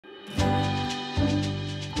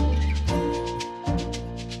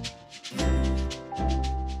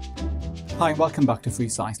Hi and welcome back to Free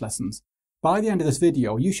Science Lessons. By the end of this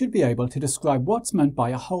video, you should be able to describe what's meant by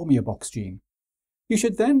a homeobox gene. You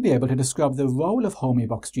should then be able to describe the role of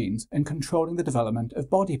homeobox genes in controlling the development of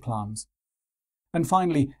body plans. And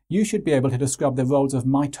finally, you should be able to describe the roles of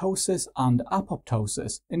mitosis and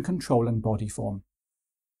apoptosis in controlling body form.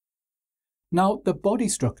 Now, the body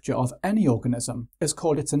structure of any organism is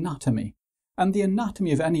called its anatomy, and the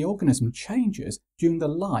anatomy of any organism changes during the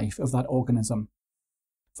life of that organism.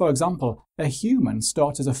 For example, a human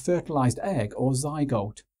starts as a fertilized egg or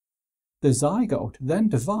zygote. The zygote then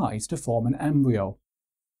divides to form an embryo,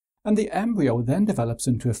 and the embryo then develops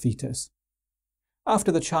into a fetus.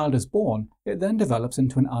 After the child is born, it then develops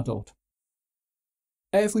into an adult.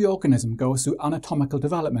 Every organism goes through anatomical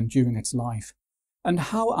development during its life, and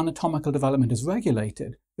how anatomical development is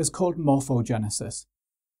regulated is called morphogenesis.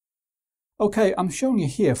 Okay, I'm showing you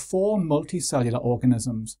here 4 multicellular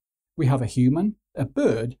organisms. We have a human, a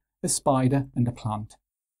bird, a spider, and a plant.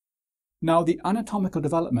 Now, the anatomical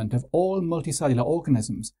development of all multicellular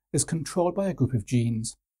organisms is controlled by a group of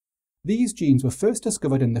genes. These genes were first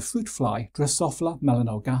discovered in the fruit fly Drosophila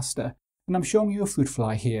melanogaster, and I'm showing you a fruit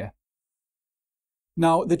fly here.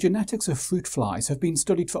 Now, the genetics of fruit flies have been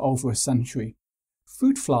studied for over a century.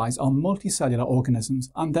 Fruit flies are multicellular organisms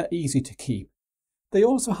and they're easy to keep. They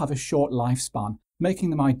also have a short lifespan, making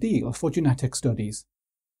them ideal for genetic studies.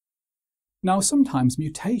 Now, sometimes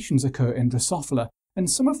mutations occur in Drosophila, and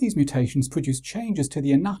some of these mutations produce changes to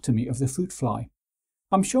the anatomy of the fruit fly.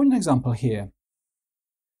 I'm showing an example here.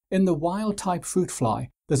 In the wild-type fruit fly,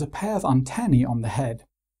 there's a pair of antennae on the head.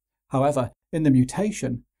 However, in the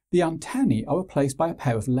mutation, the antennae are replaced by a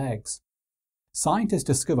pair of legs. Scientists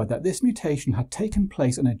discovered that this mutation had taken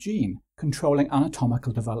place in a gene controlling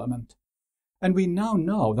anatomical development. And we now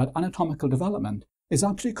know that anatomical development is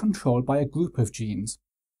actually controlled by a group of genes.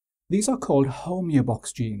 These are called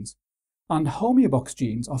homeobox genes, and homeobox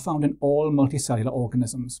genes are found in all multicellular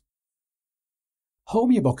organisms.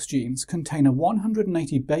 Homeobox genes contain a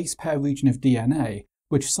 180 base pair region of DNA,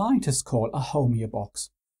 which scientists call a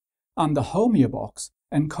homeobox. And the homeobox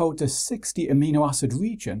encodes a 60 amino acid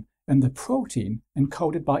region in the protein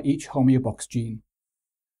encoded by each homeobox gene.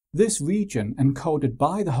 This region encoded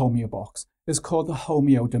by the homeobox is called the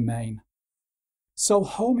homeodomain. So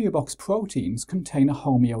homeobox proteins contain a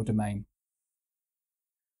homeodomain.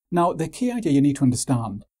 Now, the key idea you need to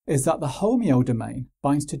understand is that the homeodomain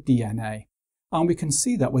binds to DNA, and we can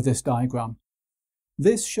see that with this diagram.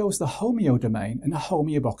 This shows the homeodomain in a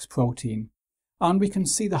homeobox protein, and we can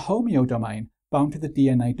see the homeodomain bound to the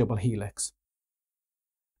DNA double helix.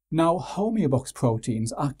 Now, homeobox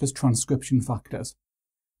proteins act as transcription factors.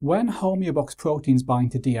 When homeobox proteins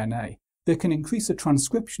bind to DNA, they can increase the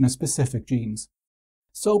transcription of specific genes.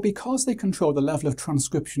 So because they control the level of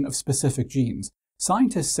transcription of specific genes,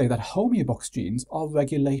 scientists say that homeobox genes are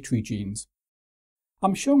regulatory genes.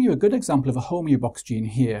 I'm showing you a good example of a homeobox gene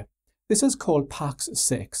here. This is called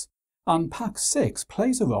PAX6, and PAX6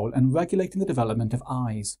 plays a role in regulating the development of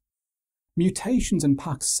eyes. Mutations in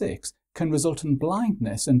PAX6 can result in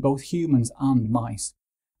blindness in both humans and mice,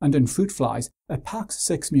 and in fruit flies, a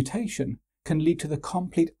PAX6 mutation can lead to the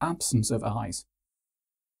complete absence of eyes.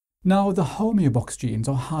 Now, the homeobox genes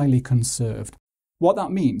are highly conserved. What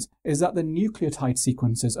that means is that the nucleotide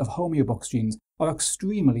sequences of homeobox genes are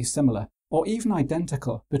extremely similar, or even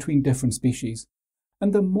identical, between different species.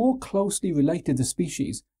 And the more closely related the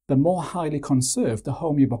species, the more highly conserved the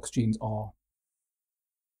homeobox genes are.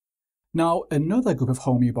 Now, another group of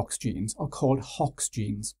homeobox genes are called Hox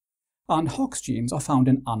genes, and Hox genes are found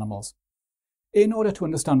in animals. In order to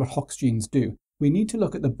understand what Hox genes do, we need to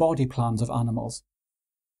look at the body plans of animals.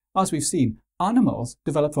 As we've seen, animals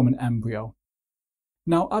develop from an embryo.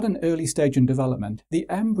 Now, at an early stage in development, the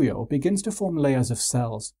embryo begins to form layers of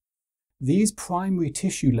cells. These primary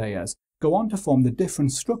tissue layers go on to form the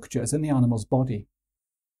different structures in the animal's body.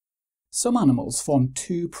 Some animals form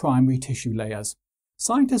 2 primary tissue layers.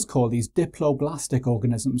 Scientists call these diploblastic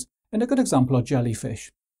organisms, and a good example are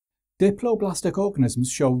jellyfish. Diploblastic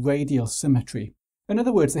organisms show radial symmetry. In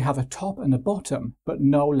other words, they have a top and a bottom, but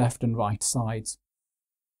no left and right sides.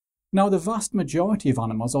 Now, the vast majority of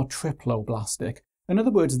animals are triploblastic. In other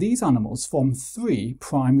words, these animals form 3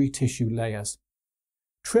 primary tissue layers.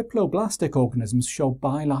 Triploblastic organisms show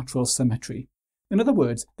bilateral symmetry. In other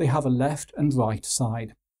words, they have a left and right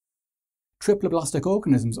side. Triploblastic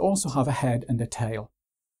organisms also have a head and a tail.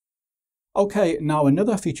 Okay, now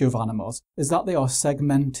another feature of animals is that they are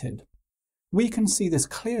segmented. We can see this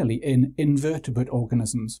clearly in invertebrate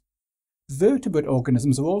organisms. Vertebrate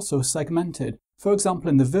organisms are also segmented, for example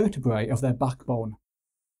in the vertebrae of their backbone.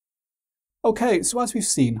 Okay, so as we've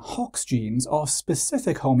seen, Hox genes are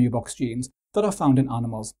specific homeobox genes that are found in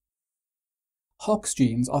animals. Hox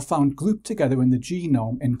genes are found grouped together in the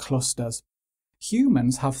genome in clusters.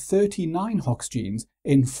 Humans have 39 Hox genes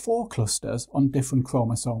in 4 clusters on different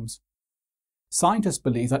chromosomes. Scientists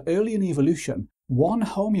believe that early in evolution, one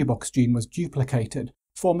homeobox gene was duplicated,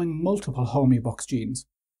 forming multiple homeobox genes.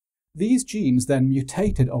 These genes then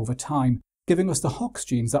mutated over time, giving us the Hox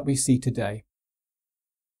genes that we see today.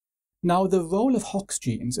 Now, the role of Hox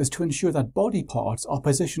genes is to ensure that body parts are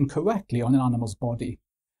positioned correctly on an animal's body.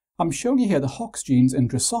 I'm showing you here the Hox genes in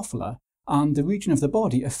Drosophila and the region of the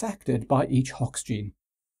body affected by each Hox gene.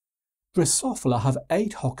 Drosophila have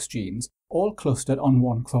 8 Hox genes, all clustered on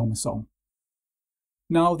one chromosome.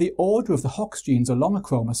 Now, the order of the Hox genes along a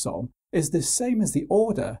chromosome is the same as the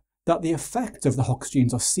order that the effects of the Hox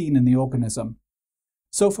genes are seen in the organism.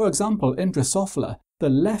 So, for example, in Drosophila, the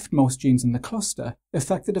leftmost genes in the cluster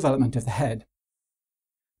affect the development of the head.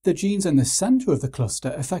 The genes in the centre of the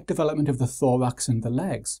cluster affect development of the thorax and the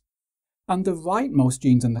legs. And the rightmost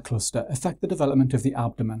genes in the cluster affect the development of the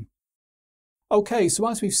abdomen. Okay, so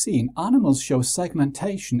as we've seen, animals show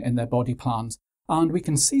segmentation in their body plans, and we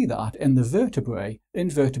can see that in the vertebrae in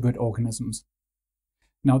vertebrate organisms.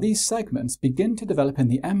 Now, these segments begin to develop in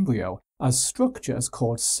the embryo as structures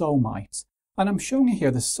called somites, and I'm showing you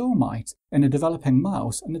here the somites in a developing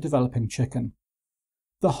mouse and a developing chicken.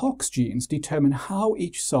 The Hox genes determine how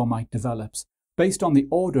each somite develops, based on the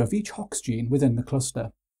order of each Hox gene within the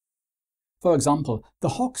cluster. For example, the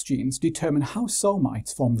Hox genes determine how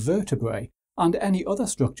somites form vertebrae and any other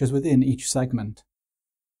structures within each segment.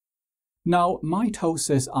 Now,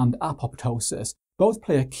 mitosis and apoptosis both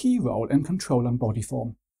play a key role in controlling body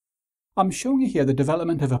form. I'm showing you here the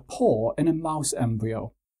development of a paw in a mouse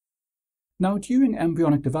embryo. Now, during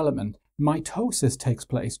embryonic development, mitosis takes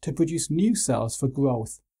place to produce new cells for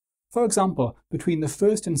growth. For example, between the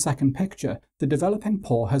first and second picture, the developing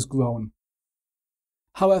paw has grown.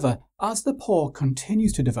 However, as the paw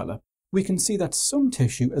continues to develop, we can see that some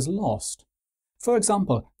tissue is lost. For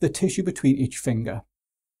example, the tissue between each finger.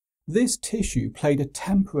 This tissue played a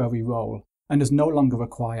temporary role and is no longer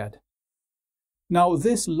required. Now,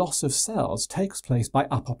 this loss of cells takes place by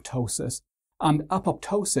apoptosis, and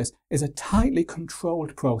apoptosis is a tightly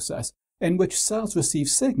controlled process in which cells receive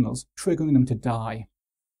signals triggering them to die.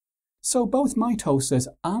 So both mitosis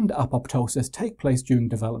and apoptosis take place during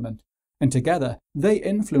development, and together they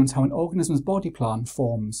influence how an organism's body plan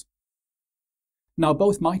forms. Now,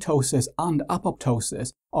 both mitosis and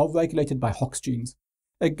apoptosis are regulated by Hox genes,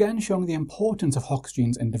 again showing the importance of Hox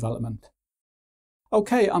genes in development.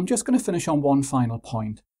 Okay, I'm just going to finish on one final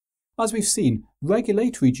point. As we've seen,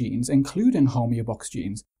 regulatory genes, including homeobox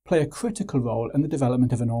genes, play a critical role in the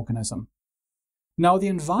development of an organism. Now, the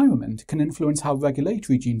environment can influence how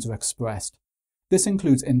regulatory genes are expressed. This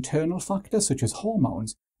includes internal factors such as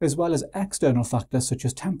hormones, as well as external factors such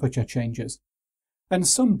as temperature changes. And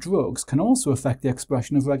some drugs can also affect the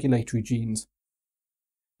expression of regulatory genes.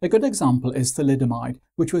 A good example is thalidomide,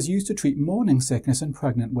 which was used to treat morning sickness in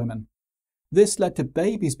pregnant women. This led to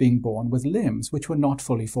babies being born with limbs which were not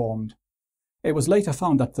fully formed. It was later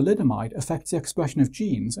found that thalidomide affects the expression of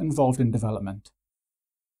genes involved in development.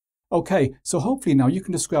 Okay, so hopefully now you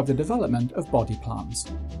can describe the development of body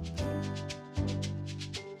plans.